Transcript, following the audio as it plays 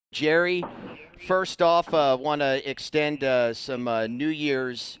Jerry, first off, want to extend some New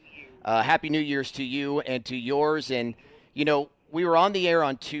Year's, Happy New Year's to you and to yours. And, we were on the air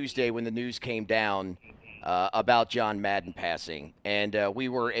on Tuesday when the news came down about John Madden passing. And we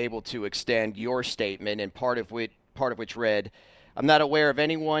were able to extend your statement, and part of which read, I'm not aware of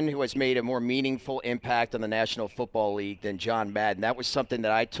anyone who has made a more meaningful impact on the National Football League than John Madden. That was something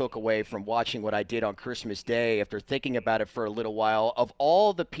that I took away from watching what I did on Christmas Day after thinking about it for a little while. Of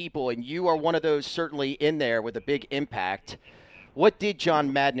all the people, and you are one of those certainly in there with a big impact, what did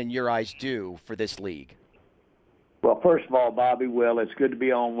John Madden, in your eyes, do for this league? Well, first of all, Bobby, well, it's good to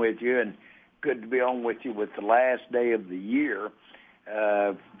be on with you, and good to be on with you with the last day of the year,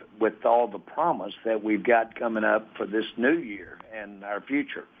 uh, with all the promise that we've got coming up for this new year and our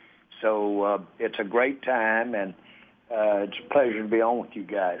future. So it's a great time, and it's a pleasure to be on with you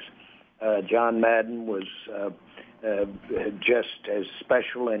guys. John Madden was uh, just as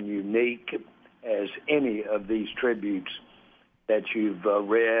special and unique as any of these tributes that you've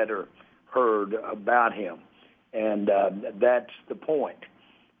read or heard about him. And that's the point.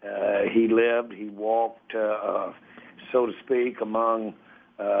 He lived, he walked, so to speak, among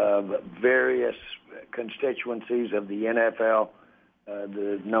various constituencies of the NFL.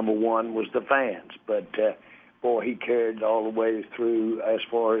 The number one was the fans, but boy, he carried all the way through, as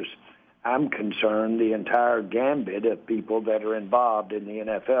far as I'm concerned, the entire gambit of people that are involved in the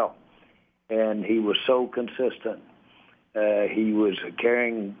NFL. And he was so consistent. He was a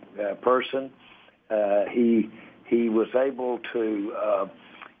caring person. He was able to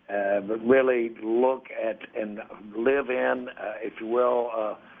really look at and live in, if you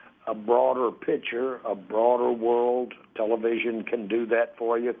will, a broader picture, a broader world. Television can do that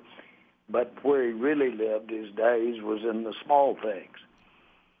for you. But where he really lived his days was in the small things.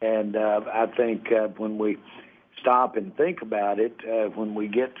 And I think when we stop and think about it, when we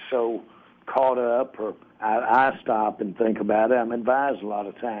get so caught up, or I stop and think about it, I'm advised a lot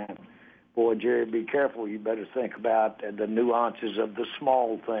of times, boy, Jerry, be careful. You better think about the nuances of the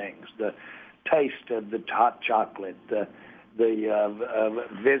small things, the taste of the hot chocolate, the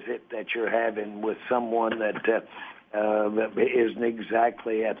visit that you're having with someone that isn't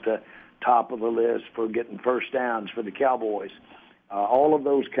exactly at the top of the list for getting first downs for the Cowboys. All of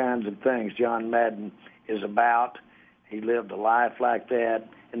those kinds of things John Madden is about. He lived a life like that,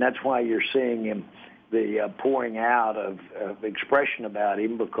 and that's why you're seeing him, the pouring out of expression about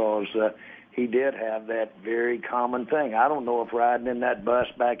him, because he did have that very common thing. I don't know if riding in that bus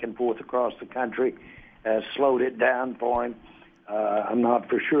back and forth across the country slowed it down for him. I'm not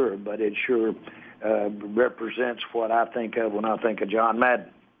for sure, but it sure represents what I think of when I think of John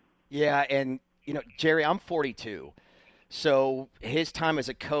Madden. Yeah, and, Jerry, I'm 42. So his time as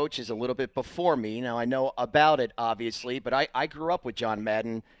a coach is a little bit before me. Now, I know about it, obviously, but I grew up with John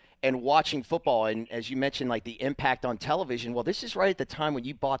Madden and watching football. And as you mentioned, like the impact on television, well, this is right at the time when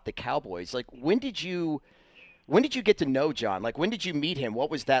you bought the Cowboys. Like, when did you get to know John? Like, when did you meet him?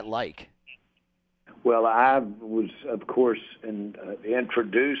 What was that like? Well, I was, of course,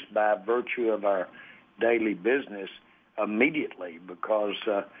 introduced by virtue of our daily business immediately, because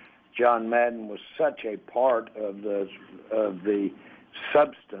John Madden was such a part of the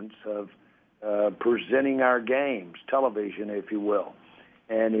substance of presenting our games, television, if you will.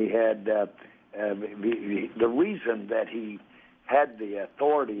 And he had the reason that he had the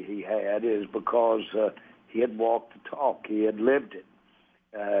authority he had is because he had walked the talk. He had lived it.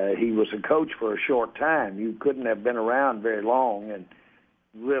 He was a coach for a short time. You couldn't have been around very long, and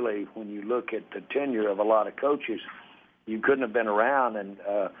really, when you look at the tenure of a lot of coaches, you couldn't have been around and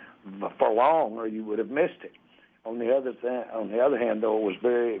for long, or you would have missed it. On the other hand, though, it was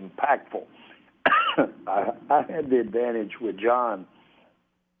very impactful. I had the advantage with John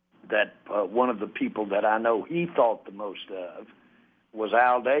that one of the people that I know he thought the most of was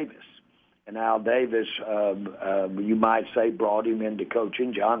Al Davis. And Al Davis, you might say, brought him into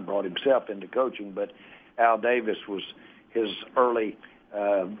coaching. John brought himself into coaching, but Al Davis was his early,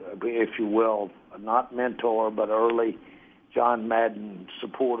 if you will, not mentor, but early John Madden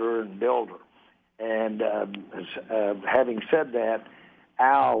supporter and builder. And having said that,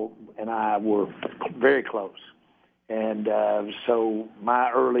 Al and I were very close. And so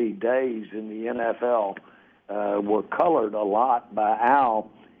my early days in the NFL were colored a lot by Al,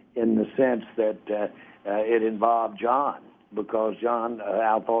 in the sense that it involved John, because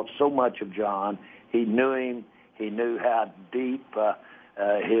Al thought so much of John. He knew him. He knew how deep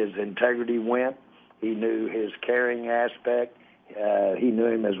his integrity went. He knew his caring aspect. He knew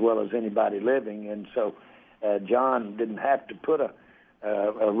him as well as anybody living. And so John didn't have to put a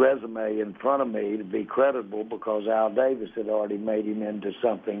a resume in front of me to be credible, because Al Davis had already made him into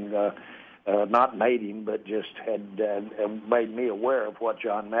something, not made him, but just had made me aware of what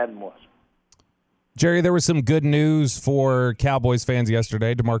John Madden was. Jerry, there was some good news for Cowboys fans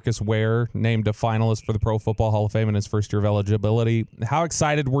yesterday. DeMarcus Ware named a finalist for the Pro Football Hall of Fame in his first year of eligibility. How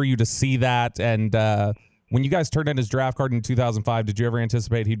excited were you to see that? And when you guys turned in his draft card in 2005, did you ever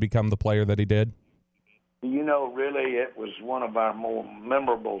anticipate he'd become the player that he did? You know, really, it was one of our more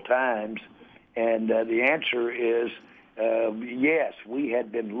memorable times. And the answer is yes, we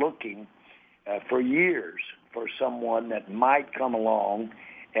had been looking for years for someone that might come along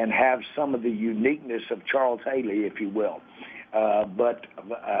and have some of the uniqueness of Charles Haley, if you will, but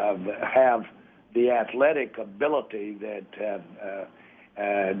have the athletic ability that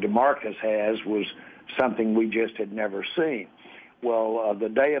DeMarcus has was something we just had never seen. Well, the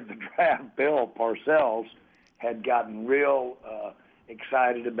day of the draft, Bill Parcells had gotten real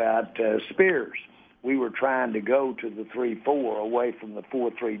excited about Spears. We were trying to go to the 3-4 away from the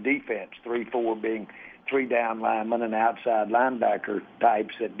 4-3 defense, 3-4 being 3 down linemen and outside linebacker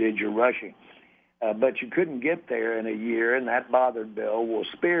types that did your rushing. But you couldn't get there in a year, and that bothered Bill. Well,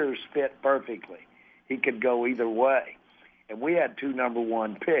 Spears fit perfectly. He could go either way. And we had 2 number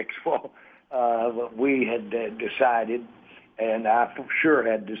 1 picks. Well, we had decided, and I for sure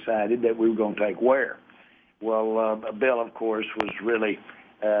had decided, that we were going to take Ware. Well, Bill, of course, was really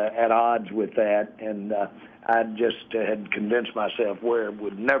at odds with that, and I just had convinced myself Ware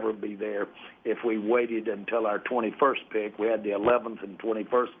would never be there if we waited until our 21st pick. We had the 11th and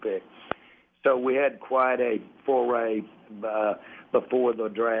 21st pick. So we had quite a foray before the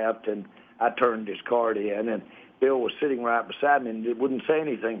draft, and I turned his card in, and Bill was sitting right beside me and wouldn't say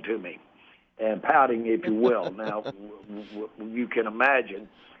anything to me, and pouting, if you will. Now, you can imagine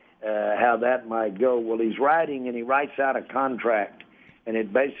how that might go. Well, he's writing, and he writes out a contract, and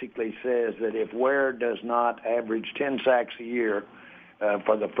it basically says that if Ware does not average 10 sacks a year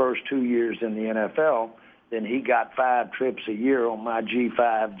for the first 2 years in the NFL, then he got 5 trips a year on my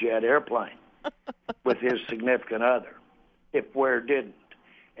G5 jet airplane with his significant other, if Ware didn't.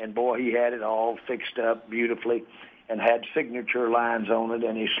 And, boy, he had it all fixed up beautifully and had signature lines on it,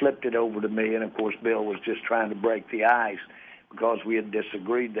 and he slipped it over to me. And, of course, Bill was just trying to break the ice because we had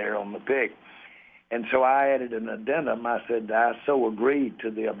disagreed there on the pick. And so I added an addendum. I said, I so agreed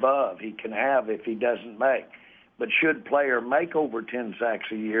to the above. He can have if he doesn't make. But should player make over 10 sacks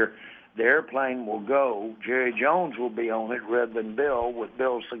a year, the airplane will go. Jerry Jones will be on it rather than Bill, with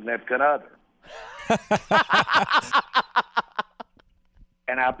Bill's significant other.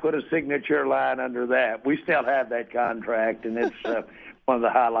 And I put a signature line under that. We still have that contract, and it's one of the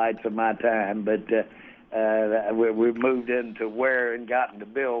highlights of my time. But we moved into Ware and gotten to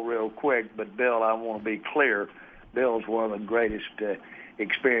Bill real quick. But Bill, I want to be clear, Bill's one of the greatest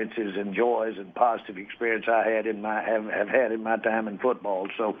experiences and joys and positive experience I had have had in my time in football.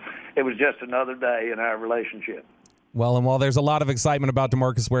 So it was just another day in our relationship. Well, and while there's a lot of excitement about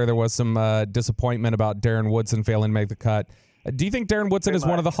DeMarcus Ware, there was some disappointment about Darren Woodson failing to make the cut. Do you think Darren Woodson is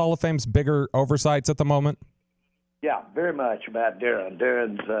one of the Hall of Fame's bigger oversights at the moment? Yeah, very much about Darren.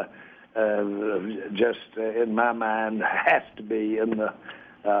 Darren's just, in my mind, has to be in the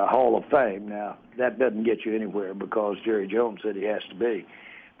Hall of Fame. Now, that doesn't get you anywhere because Jerry Jones said he has to be.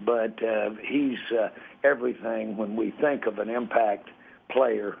 But he's everything when we think of an impact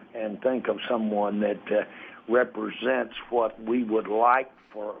player and think of someone that represents what we would like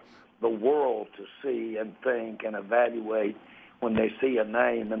for the world to see and think and evaluate when they see a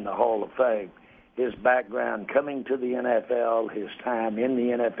name in the Hall of Fame. His background coming to the NFL, his time in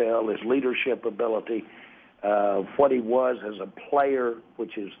the NFL, his leadership ability, what he was as a player,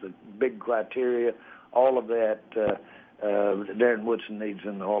 which is the big criteria, all of that, Darren Woodson needs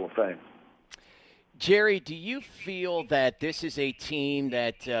in the Hall of Fame. Jerry, do you feel that this is a team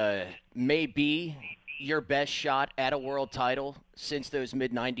that may be your best shot at a world title since those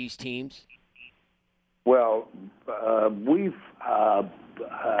mid-'90s teams? Well, I'm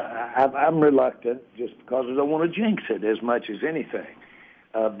reluctant just because I don't want to jinx it as much as anything.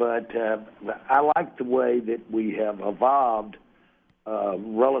 But I like the way that we have evolved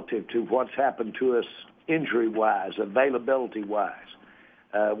relative to what's happened to us injury-wise, availability-wise.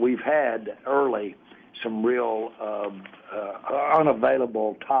 We've had early some real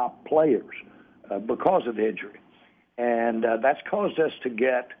unavailable top players because of injury. And that's caused us to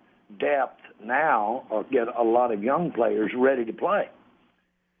get depth now, or get a lot of young players ready to play.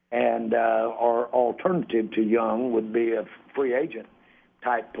 And our alternative to young would be a free agent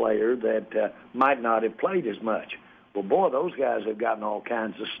type player that might not have played as much. Well, boy, those guys have gotten all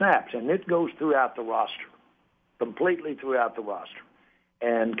kinds of snaps, and it goes throughout the roster, completely throughout the roster.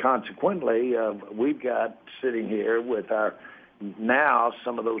 And consequently, we've got sitting here with our now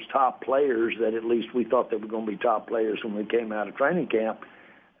some of those top players that at least we thought they were going to be top players when we came out of training camp.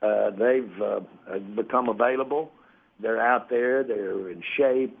 They've become available. They're out there. They're in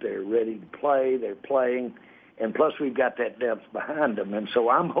shape. They're ready to play. They're playing. And plus we've got that depth behind them. And so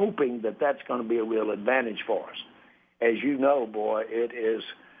I'm hoping that that's going to be a real advantage for us. As you know, boy, it is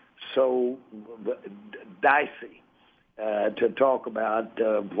so dicey to talk about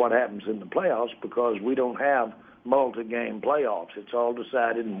what happens in the playoffs because we don't have multi-game playoffs. It's all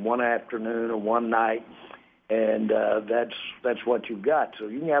decided in one afternoon or one night, and that's what you've got. So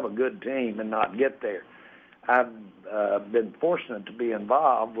you can have a good team and not get there. I've been fortunate to be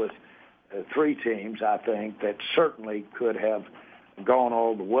involved with three teams, I think, that certainly could have gone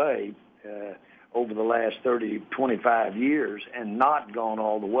all the way over the last 30, 25 years and not gone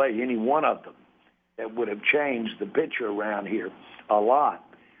all the way, any one of them, that would have changed the picture around here a lot.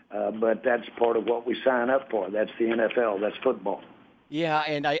 But that's part of what we sign up for. That's the NFL. That's football. Yeah,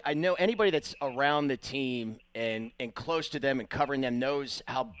 and I know anybody that's around the team and close to them and covering them knows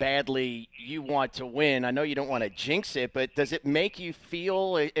how badly you want to win. I know you don't want to jinx it, but does it make you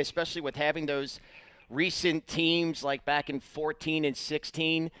feel, especially with having those recent teams like back in 14 and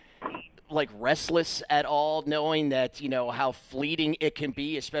 16, like restless at all, knowing that, you know, how fleeting it can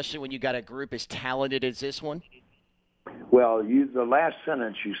be, especially when you got a group as talented as this one? Well, the last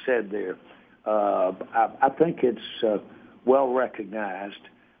sentence you said there, I think it's well recognized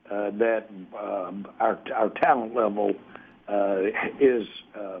that our talent level is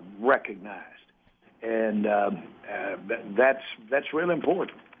recognized, and that's really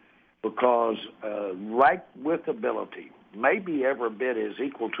important because right with ability, maybe every bit is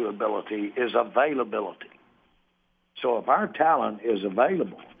equal to ability, is availability. So if our talent is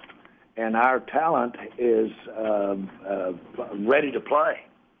available and our talent is ready to play,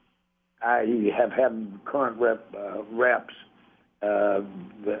 I have had current reps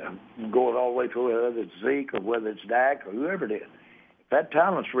going all the way through, whether it's Zeke or whether it's Dak or whoever it is. If that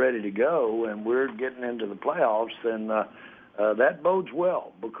talent's ready to go and we're getting into the playoffs, then that bodes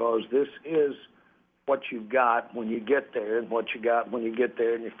well because this is what you've got when you get there and what you got when you get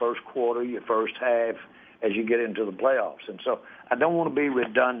there in your first quarter, your first half, as you get into the playoffs. And so I don't want to be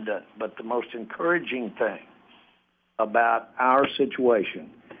redundant, but the most encouraging thing about our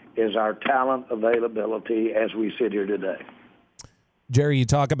situation is our talent availability as we sit here today. Jerry, you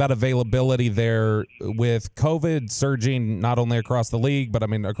talk about availability there with COVID surging not only across the league, but I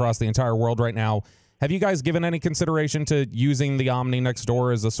mean across the entire world right now. Have you guys given any consideration to using the Omni next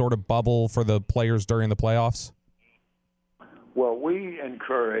door as a sort of bubble for the players during the playoffs? Well, we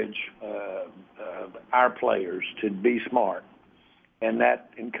encourage our players to be smart, and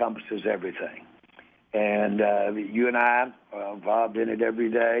that encompasses everything. And you and I are involved in it every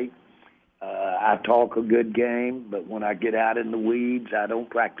day. I talk a good game, but when I get out in the weeds, I don't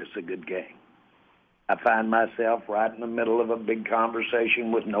practice a good game. I find myself right in the middle of a big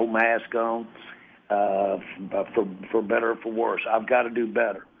conversation with no mask on, for better or for worse. I've got to do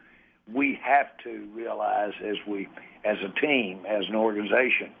better. We have to realize as a team, as an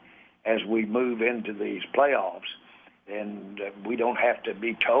organization, as we move into these playoffs, and we don't have to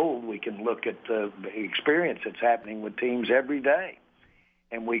be told. We can look at the experience that's happening with teams every day,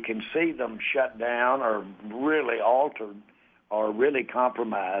 and we can see them shut down or really altered or really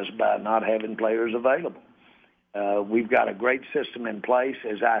compromised by not having players available. We've got a great system in place,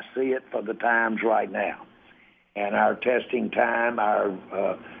 as I see it, for the times right now. And our testing time, our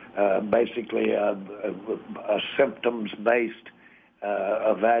basically a symptoms-based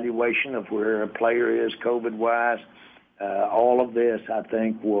evaluation of where a player is COVID-wise, all of this, I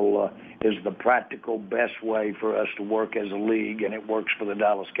think, is the practical best way for us to work as a league, and it works for the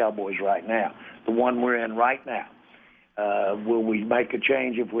Dallas Cowboys right now, the one we're in right now. Will we make a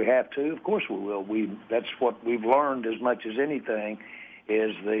change if we have to? Of course we will. That's what we've learned as much as anything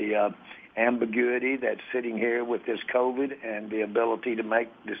is the ambiguity that's sitting here with this COVID and the ability to make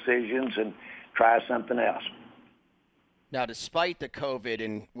decisions and try something else. Now, despite the COVID,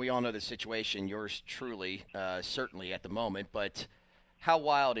 and we all know the situation, yours truly, certainly at the moment, but how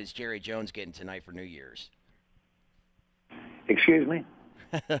wild is Jerry Jones getting tonight for New Year's? Excuse me?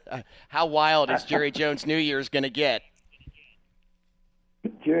 How wild is Jerry Jones' New Year's going to get?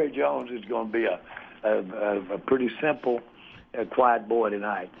 Jerry Jones is going to be a pretty simple, quiet boy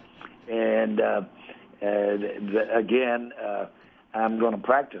tonight. And again, I'm going to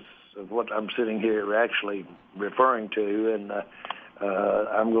practice what I'm sitting here actually referring to, and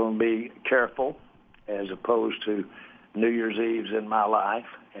I'm going to be careful as opposed to New Year's Eves in my life,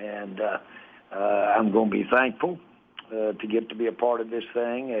 and I'm going to be thankful to get to be a part of this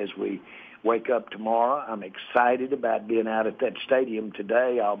thing as we wake up tomorrow. I'm excited about being out at that stadium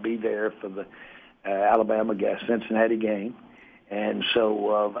today. I'll be there for the Alabama-Cincinnati game. And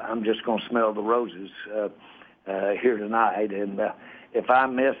so I'm just going to smell the roses here tonight. And if I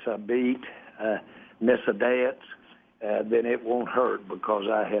miss a beat, miss a dance, then it won't hurt, because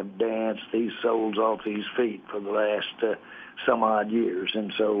I have danced these soles off these feet for the last some odd years.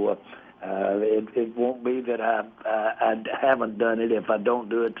 And so it won't be that I haven't done it if I don't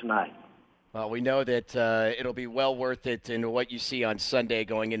do it tonight. Well, we know that it'll be well worth it in what you see on Sunday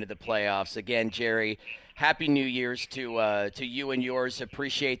going into the playoffs. Again, Jerry, Happy New Year's to you and yours.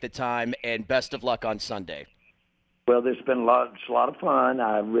 Appreciate the time, and best of luck on Sunday. Well, it's been a lot of fun.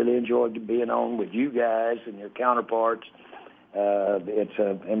 I really enjoyed being on with you guys and your counterparts. It's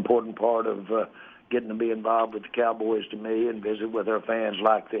an important part of getting to be involved with the Cowboys to me and visit with our fans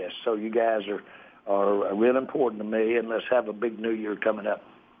like this. So you guys are real important to me, and let's have a big New Year coming up.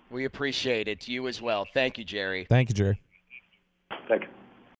 We appreciate it. You as well. Thank you, Jerry. Thank you, Jerry. Thank you.